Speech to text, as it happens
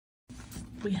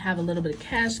We have a little bit of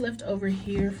cash left over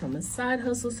here from a side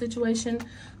hustle situation.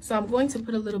 So I'm going to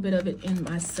put a little bit of it in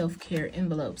my self-care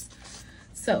envelopes.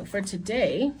 So for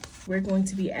today, we're going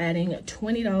to be adding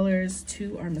 $20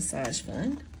 to our massage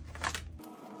fund.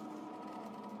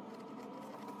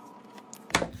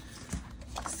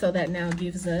 So that now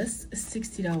gives us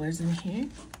 $60 in here.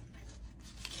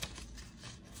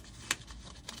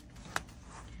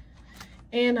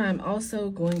 And I'm also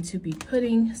going to be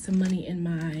putting some money in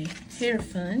my hair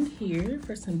fund here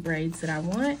for some braids that I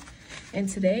want. And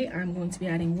today I'm going to be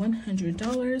adding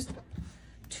 $100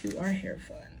 to our hair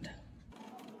fund.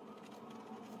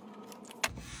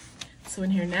 So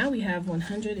in here now we have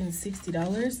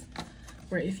 $160,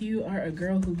 where if you are a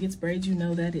girl who gets braids, you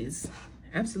know that is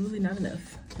absolutely not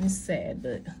enough. It's sad,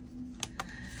 but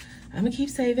I'm gonna keep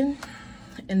saving.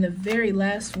 And the very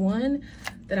last one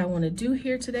that I want to do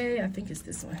here today, I think it's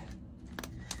this one.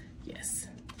 Yes,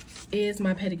 is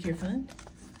my pedicure fund.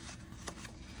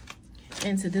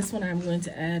 And to this one, I'm going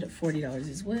to add $40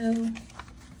 as well.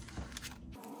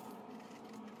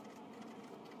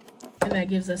 And that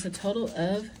gives us a total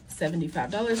of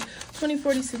 $75. 20,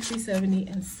 40, 60, 70,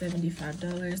 and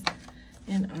 $75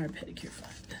 in our pedicure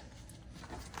fund,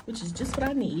 which is just what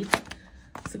I need.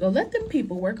 So go let them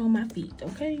people work on my feet,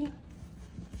 okay?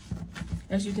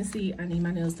 As you can see, I need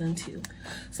my nails done too.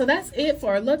 So that's it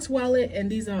for our Lux wallet,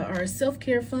 and these are our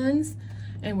self-care funds,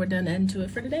 and we're done adding to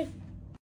it for today.